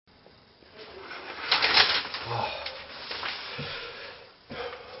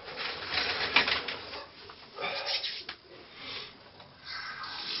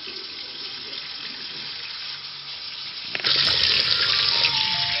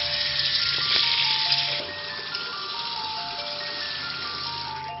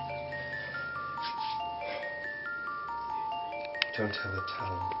Don't tell the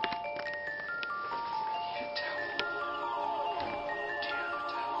towel. You can tell me. Do you have a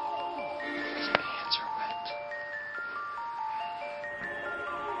towel? My hands are wet.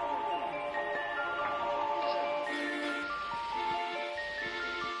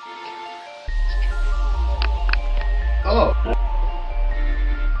 Oh!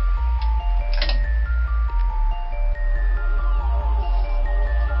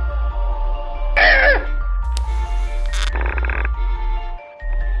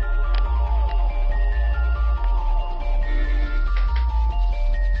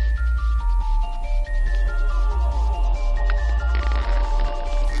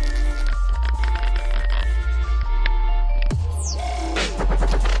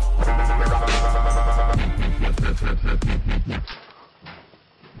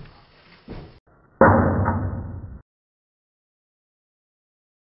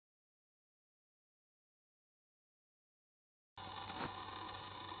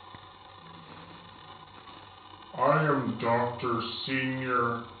 I am Dr.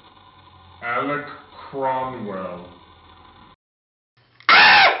 Senior Alec Cromwell.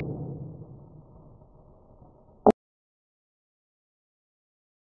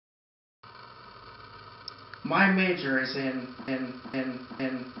 My major is in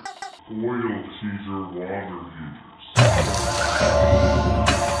Oil teaser water heaters.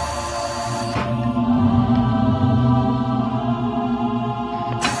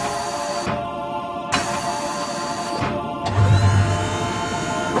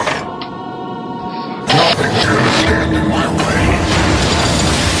 Nothing should stand in my way.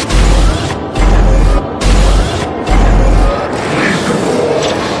 Least of all,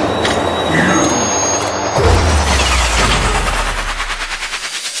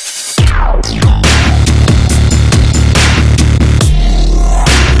 you.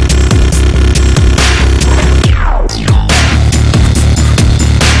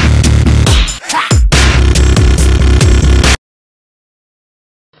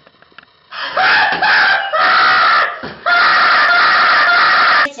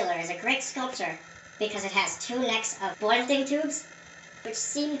 Is a great sculpture because it has two necks of pointing tubes which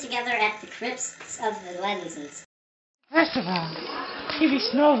seam together at the crypts of the lenses. First of all, he be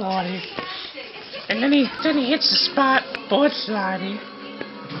snowboarding, and then he hits the spot board sliding.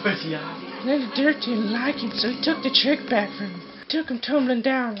 And then the dirt didn't like him, so he took the trick back from him. Took him tumbling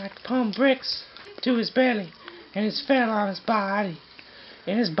down like palm bricks to his belly, and it fell on his body.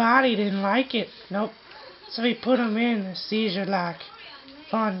 And his body didn't like it. Nope. So he put him in a seizure like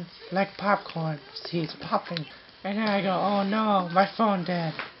fun, like popcorn. See, it's popping. And then I go, oh no, my phone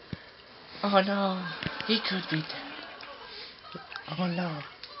dead. Oh no, he could be dead. Oh no.